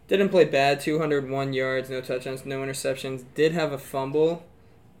 Didn't play bad, 201 yards, no touchdowns, no interceptions. Did have a fumble,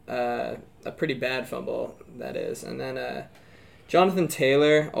 a pretty bad fumble, that is. And then Jonathan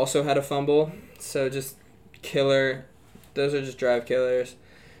Taylor also had a fumble, so just killer. Those are just drive killers.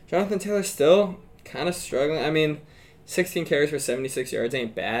 Jonathan Taylor still kind of struggling. 16 carries for 76 yards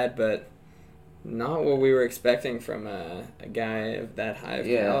ain't bad, but not what we were expecting from a guy of that high of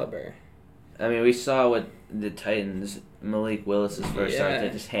caliber. We saw what the Titans, Malik Willis's first start, they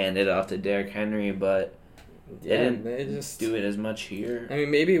just handed it off to Derrick Henry, but they didn't just do it as much here.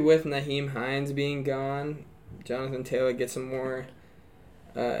 Maybe with Naheem Hines being gone, Jonathan Taylor gets some more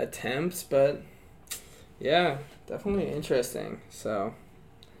attempts, but yeah, definitely interesting. So,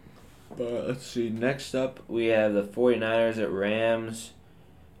 but let's see. Next up, we have the 49ers at Rams,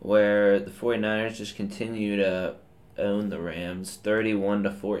 where the 49ers just continue to own the Rams,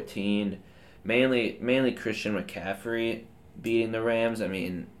 31-14. Mainly Christian McCaffrey beating the Rams.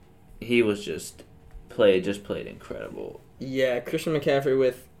 He was just played incredible. Yeah, Christian McCaffrey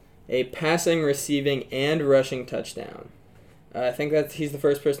with a passing, receiving, and rushing touchdown. I think he's the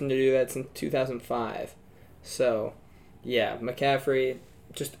first person to do that since 2005. So, yeah, McCaffrey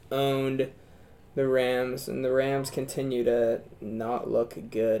just owned the Rams, and the Rams continue to not look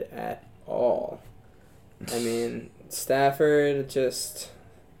good at all. Stafford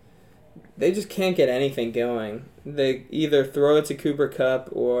they just can't get anything going. They either throw it to Cooper Kupp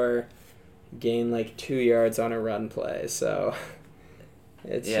or gain like 2 yards on a run play. So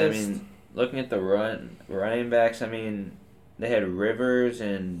it's I mean, looking at the running backs, I mean, they had Rivers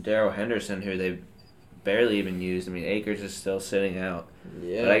and Darrell Henderson, who they barely even used. I mean, Akers is still sitting out.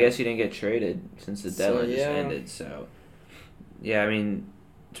 Yeah. But I guess he didn't get traded since the deadline just ended. So, I mean,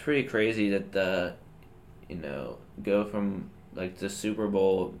 it's pretty crazy that go from like the Super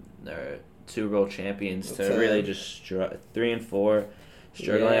Bowl champions to really just 3-4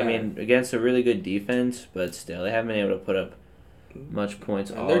 struggling. I mean, against a really good defense, but still they haven't been able to put up much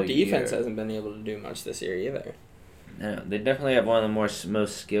points all year. Their defense hasn't been able to do much this year either. No, they definitely have one of the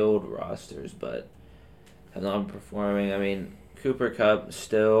most skilled rosters, but have not been performing. I mean, Cooper Kupp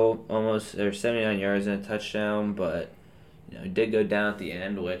still almost 79 yards and a touchdown, but he did go down at the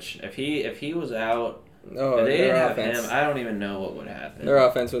end. Which if he was out, if they didn't have him, I don't even know what would happen. Their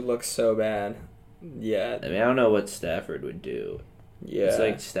offense would look so bad. Yeah. I mean, I don't know what Stafford would do. Yeah. It's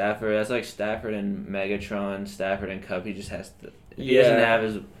like Stafford. That's like Stafford and Megatron. Stafford and Kupp. He just has to. If he doesn't have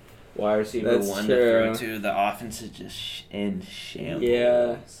his wide receiver to throw to, the offense is just in shambles.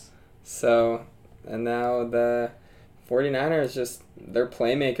 Yeah. So, and now the 49ers their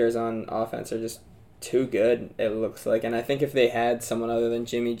playmakers on offense are just too good, it looks like. And I think if they had someone other than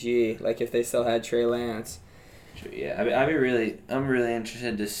Jimmy G, like if they still had Trey Lance. Yeah, I'm really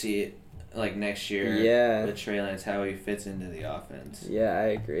interested to see it like next year. With Trey Lance, how he fits into the offense. Yeah, I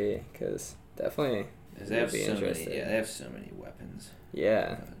agree, because definitely. They have so many weapons.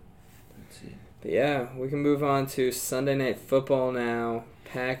 Yeah. Let's see. But we can move on to Sunday Night Football now.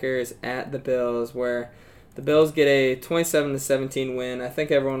 Packers at the Bills, where the Bills get a 27-17 win. I think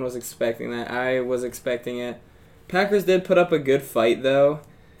everyone was expecting that. I was expecting it. Packers did put up a good fight, though.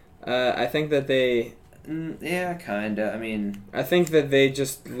 I think that they... yeah, kinda. I mean... I think that they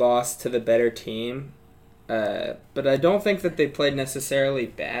just lost to the better team. But I don't think that they played necessarily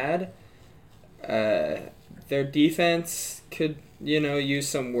bad. Their defense could, use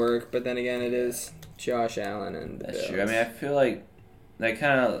some work, but then again, it is Josh Allen and the Bills. True. I mean, I feel like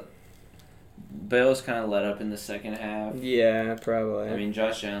Bills kind of let up in the second half. Yeah, probably. I mean,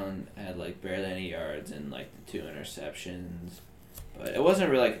 Josh Allen had barely any yards and the 2 interceptions, but it wasn't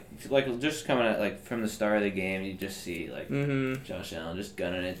really like just coming at from the start of the game. You just see Josh Allen just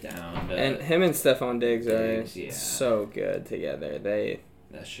gunning it down. And him and Stephon Diggs are so good together.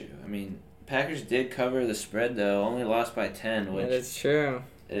 That's true. I mean, Packers did cover the spread though, only lost by 10, which that's true.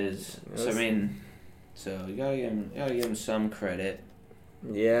 So you gotta give him some credit.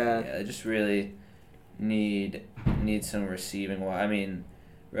 Yeah. They just really need some receiving. I mean,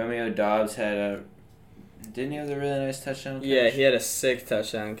 Romeo Doubs didn't he have a really nice touchdown catch? Yeah, he had a sick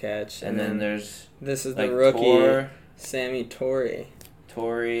touchdown catch. And then there's this is the rookie Sammy Torrey,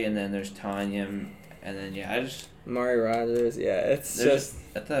 and then there's Tanyam, and then Amari Rodgers. Yeah, I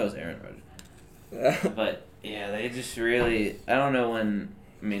thought it was Aaron Rodgers. But they just really, I don't know when.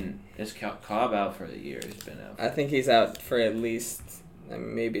 I mean, is Cobb out for the year? He's been out. I think he's out for at least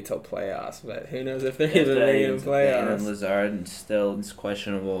maybe till playoffs, but who knows if they're even in playoffs. And Lazard still is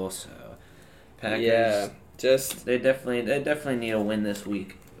questionable, so Packers. They definitely need a win this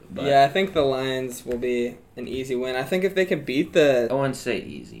week. But I think the Lions will be an easy win. I think if they can beat the... I wouldn't say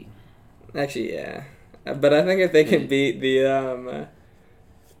easy. Actually, yeah. But I think if they can beat the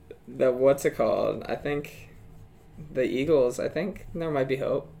what's it called? I think the Eagles, I think there might be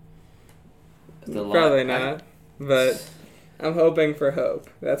hope. Probably not, but I'm hoping for hope.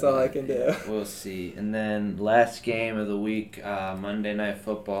 That's all I can do. We'll see. And then last game of the week, Monday Night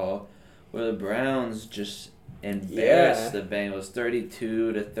Football, where the Browns just embarrassed the Bengals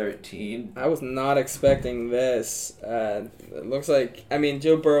 32-13. I was not expecting this. It looks like,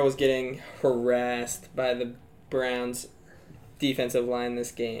 Joe Burrow was getting harassed by the Browns defensive line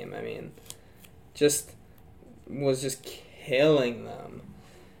this game. Was just killing them.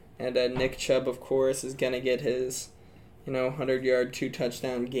 And Nick Chubb, of course, is going to get his 100-yard,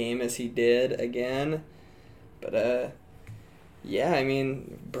 2-touchdown game as he did again. But,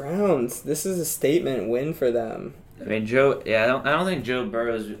 Browns, this is a statement win for them. I don't think Joe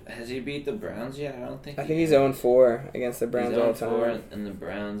Burrow has he beat the Browns yet? I think he's 0-4 against the Browns all the time. 0-4 and the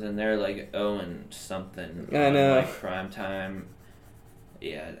Browns, and they're 0-something. I know. Prime time.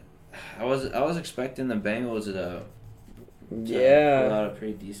 Yeah, I was expecting the Bengals to pull out a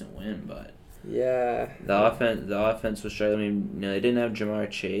pretty decent win, but the offense was struggling. They didn't have Jamar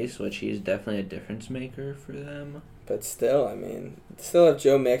Chase, which he's definitely a difference maker for them. But still, still have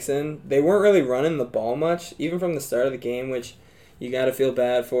Joe Mixon. They weren't really running the ball much, even from the start of the game, which you got to feel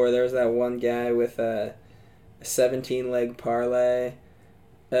bad for. There was that one guy with a 17-leg parlay.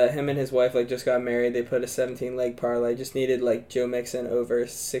 Him and his wife just got married. They put a 17-leg parlay. Just needed Joe Mixon over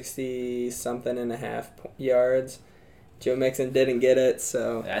 60-something and a half yards. Joe Mixon didn't get it,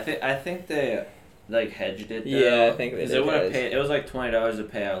 so I think they hedged it though. Yeah, I think they did. It was $20 to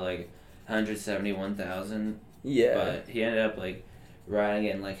pay out $171,000. Yeah, but he ended up riding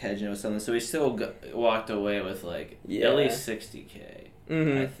it and hedging it with something, so he still walked away with at least $60K.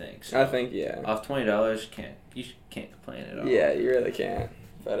 Mm-hmm. I think. So I think off $20, you can't complain at all. Yeah, you really can't.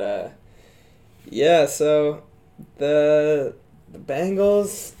 But so the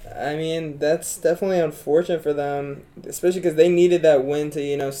Bengals, I mean, that's definitely unfortunate for them, especially because they needed that win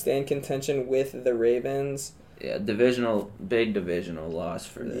to stay in contention with the Ravens. Yeah, big divisional loss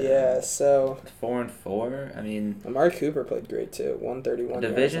for them. Yeah, so 4-4. I mean, Amari Cooper played great too. 131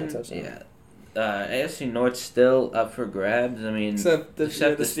 division. Yeah. AFC North still up for grabs. I mean, except the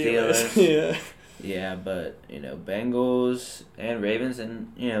Steelers. Yeah. Yeah, but Bengals and Ravens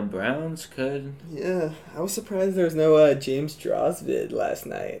and Browns could. Yeah, I was surprised there was no James Draws vid last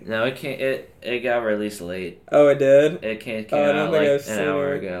night. No, it can't. It got released late. Oh, it did. It came out an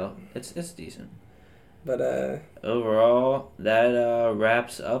hour ago. It's decent. But overall, that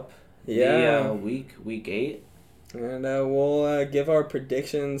wraps up. The week 8. And we'll give our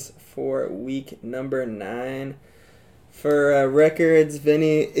predictions for week number 9. For records,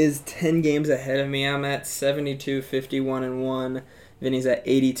 Vinny is 10 games ahead of me. I'm at 72, 51-1. Vinny's at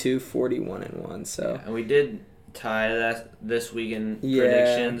 82, 41-1. So and we did tie this week in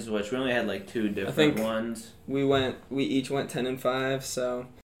predictions, which we only had 2 different ones. We each went 10-5. So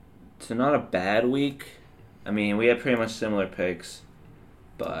not a bad week. I mean, we had pretty much similar picks.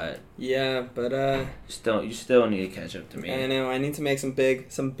 But you still need to catch up to me. I know. I need to make some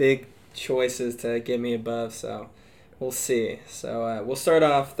big choices to get me above. So we'll see. So we'll start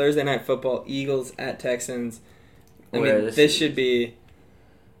off Thursday Night Football. Eagles at Texans. This should be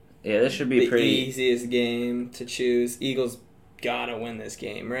the pretty easiest game to choose. Eagles gotta win this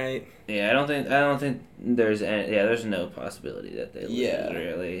game, right? Yeah, I don't think there's there's no possibility that they lose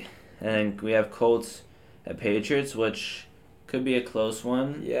really. And we have Colts at Patriots, which could be a close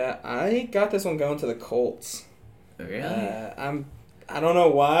one. Yeah, I got this one going to the Colts. Really? I don't know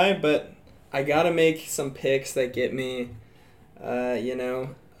why, but I gotta make some picks that get me,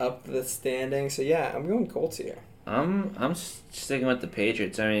 up the standing. So yeah, I'm going Colts here. I'm sticking with the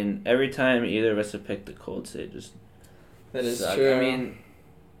Patriots. I mean, every time either of us have picked the Colts, they just that is suck. true. I mean,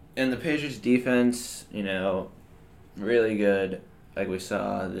 and the Patriots defense, really good. Like we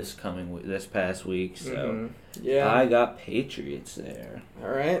saw this past week, so yeah, I got Patriots there. All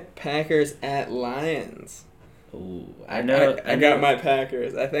right, Packers at Lions. Ooh, I got my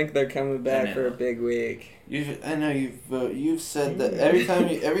Packers. I think they're coming back for a big week. You've said that every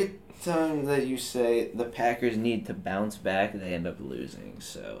time that you say the Packers need to bounce back, they end up losing.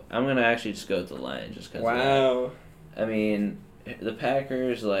 So I'm gonna actually just go with the Lions just because. Wow. I mean, the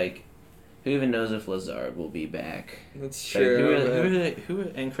Packers who even knows if Lazard will be back? That's true. Who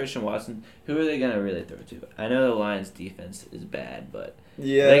and Christian Watson? Who are they gonna really throw to? I know the Lions' defense is bad, but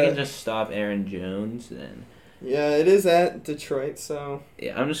they can just stop Aaron Jones. Then it is at Detroit, so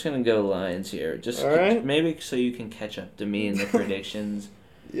I'm just gonna go Lions here. Just all right. Maybe so you can catch up to me in the predictions.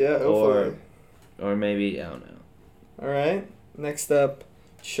 Yeah, hopefully. Or maybe I don't know. All right. Next up,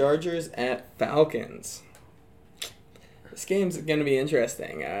 Chargers at Falcons. This game's gonna be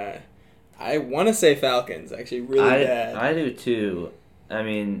interesting. I want to say Falcons, actually, really bad. I do, too. I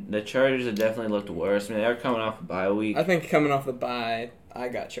mean, the Chargers have definitely looked worse. I mean, they're coming off a bye week. I think coming off the bye, I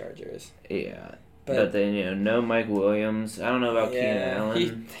got Chargers. Yeah. But then, no Mike Williams. I don't know about Keenan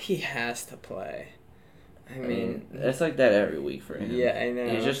Allen. He has to play. I mean, it's like that every week for him. Yeah, I know.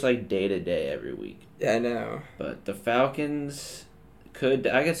 He's just day-to-day every week. Yeah, I know. But the Falcons...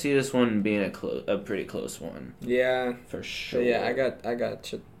 I could see this one being a pretty close one. Yeah. For sure. But yeah, I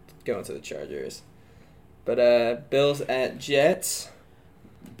got going to the Chargers. But Bills at Jets.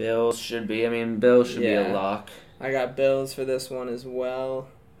 Bills should be a lock. I got Bills for this one as well.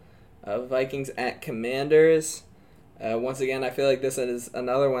 Vikings at Commanders. Once again, I feel like this is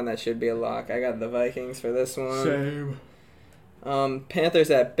another one that should be a lock. I got the Vikings for this one. Same. Panthers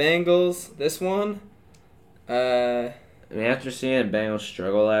at Bengals. This one. After seeing the Bengals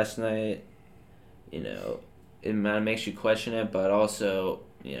struggle last night, it makes you question it, but also,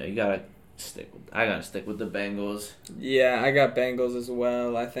 I gotta stick with the Bengals. Yeah, I got Bengals as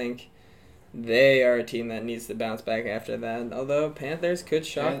well. I think they are a team that needs to bounce back after that. Although Panthers could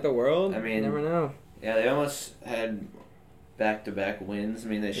shock the world. I mean, you never know. Yeah, they almost had back-to-back wins. I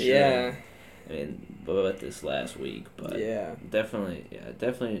mean, they should. Yeah. but this last week. But definitely. I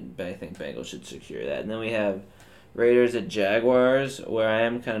think Bengals should secure that. And then we have Raiders at Jaguars, where I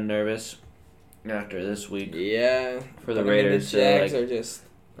am kind of nervous after this week. Yeah, for the Raiders. The Jags are just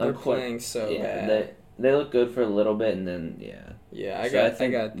they're playing so bad. They look good for a little bit, and then I got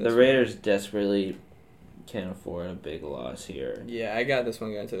this the Raiders desperately can't afford a big loss here. Yeah, I got this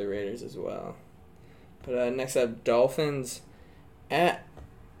one going to the Raiders as well. But next up, Dolphins at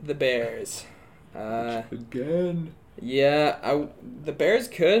the Bears. Again. Yeah, the Bears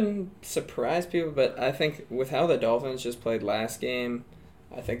could surprise people, but I think with how the Dolphins just played last game,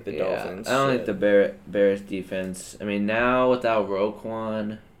 I think the Dolphins. I don't think the Bears defense. I mean, now without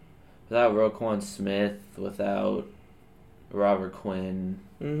Roquan Smith, without Robert Quinn.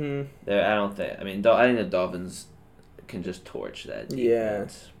 Mm-hmm. I don't think. I mean, I think the Dolphins can just torch that defense. Yeah.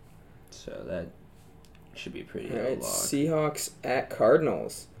 So that should be pretty. All right, Seahawks at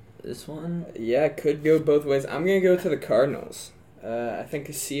Cardinals. This one? Yeah, could go both ways. I'm going to go to the Cardinals. I think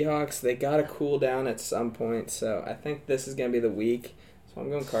the Seahawks, they got to cool down at some point, so I think this is going to be the week. So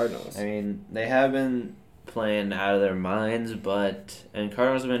I'm going Cardinals. I mean, they have been playing out of their minds, and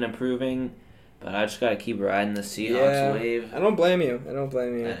Cardinals have been improving, but I just got to keep riding the Seahawks wave. I don't blame you. I know,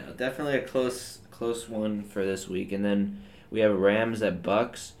 definitely a close one for this week. And then we have Rams at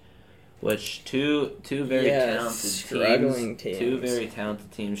Bucks. Which two very talented teams. Two very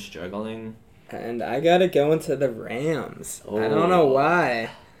talented teams struggling. And I gotta go into the Rams. I don't know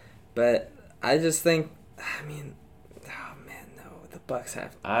why, but I just think. I mean, the Bucks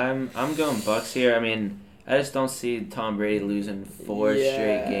have. I'm going Bucks here. I mean, I just don't see Tom Brady losing 4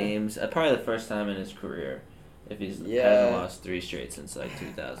 straight games. Probably the first time in his career, if he's hasn't lost 3 straight since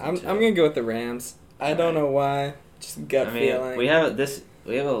 2002. I'm gonna go with the Rams. I don't know why. Just gut feeling.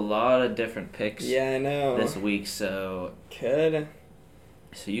 We have a lot of different picks. Yeah, I know. This week, so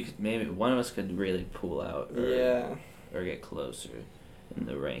you could maybe one of us could really pull out. Or get closer in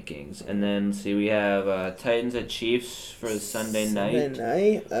the rankings, and then we have Titans at Chiefs for the Sunday night.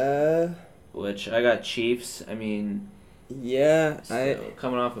 Which I got Chiefs. I mean. Yeah,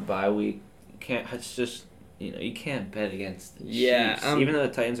 coming off a bye week, you can't bet against the Chiefs, even though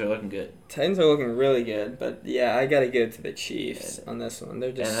the Titans are looking good. Titans are looking really good, but I got to give it to the Chiefs on this one.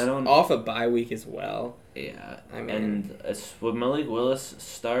 They're just off a bye week as well. Yeah, would Malik Willis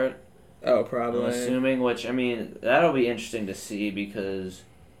start? Oh, probably. I'm assuming, which, I mean, that'll be interesting to see because,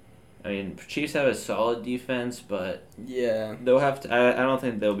 I mean, Chiefs have a solid defense, but they'll have to. I don't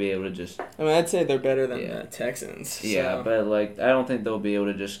think they'll be able to just. I mean, I'd say they're better than the Texans. Yeah, but I don't think they'll be able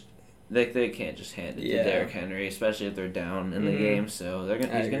to just. They can't just hand it to Derrick Henry, especially if they're down in the game. So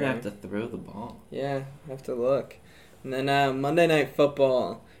he's gonna have to throw the ball. Yeah, have to look. And then Monday Night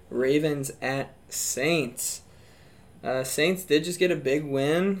Football, Ravens at Saints. Saints did just get a big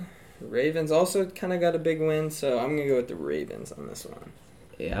win. Ravens also kind of got a big win, so I'm gonna go with the Ravens on this one.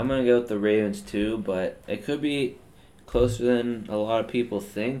 Yeah, I'm gonna go with the Ravens too, but it could be closer than a lot of people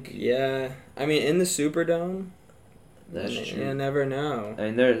think. Yeah, I mean in the Superdome. That's true. You never know.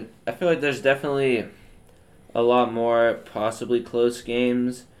 I mean, I feel like there's definitely a lot more possibly close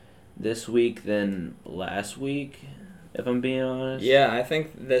games this week than last week, if I'm being honest. Yeah, I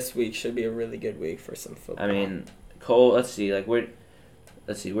think this week should be a really good week for some football. I mean, we're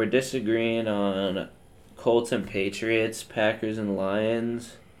disagreeing on Colts and Patriots, Packers and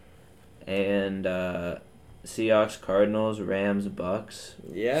Lions, and Seahawks, Cardinals, Rams, Bucks.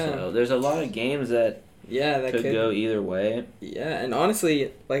 Yeah. So there's a lot of games that could go either way. Yeah, and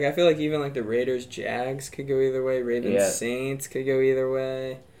honestly, I feel like even the Raiders, Jags could go either way. Ravens, Saints could go either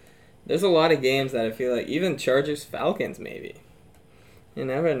way. There's a lot of games that I feel like even Chargers, Falcons maybe. You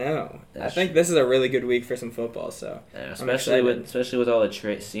never know. I think this is a really good week for some football. So especially with all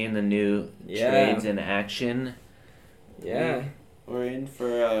the seeing the new trades in action. Yeah, we're in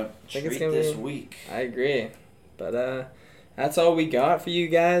for a treat this week. I agree, but that's all we got for you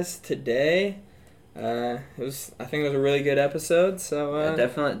guys today. I think it was a really good episode. So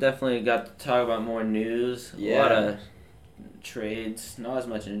definitely got to talk about more news. A lot of trades, not as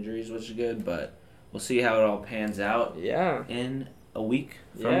much injuries, which is good, but we'll see how it all pans out. Yeah. In a week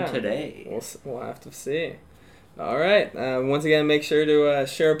from today. We'll have to see. All right. Once again, make sure to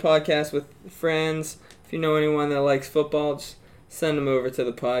share a podcast with friends. If you know anyone that likes football, just send them over to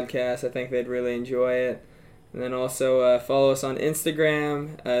the podcast. I think they'd really enjoy it. And then also follow us on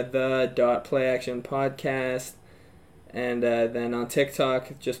Instagram, the.playactionpodcast. And then on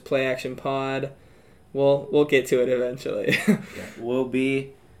TikTok, just playactionpod. We'll get to it eventually. We'll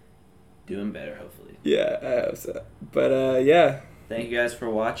be doing better, hopefully. Yeah, I hope so. But, yeah. Thank you guys for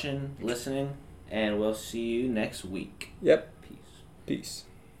watching, listening, and we'll see you next week. Yep. Peace.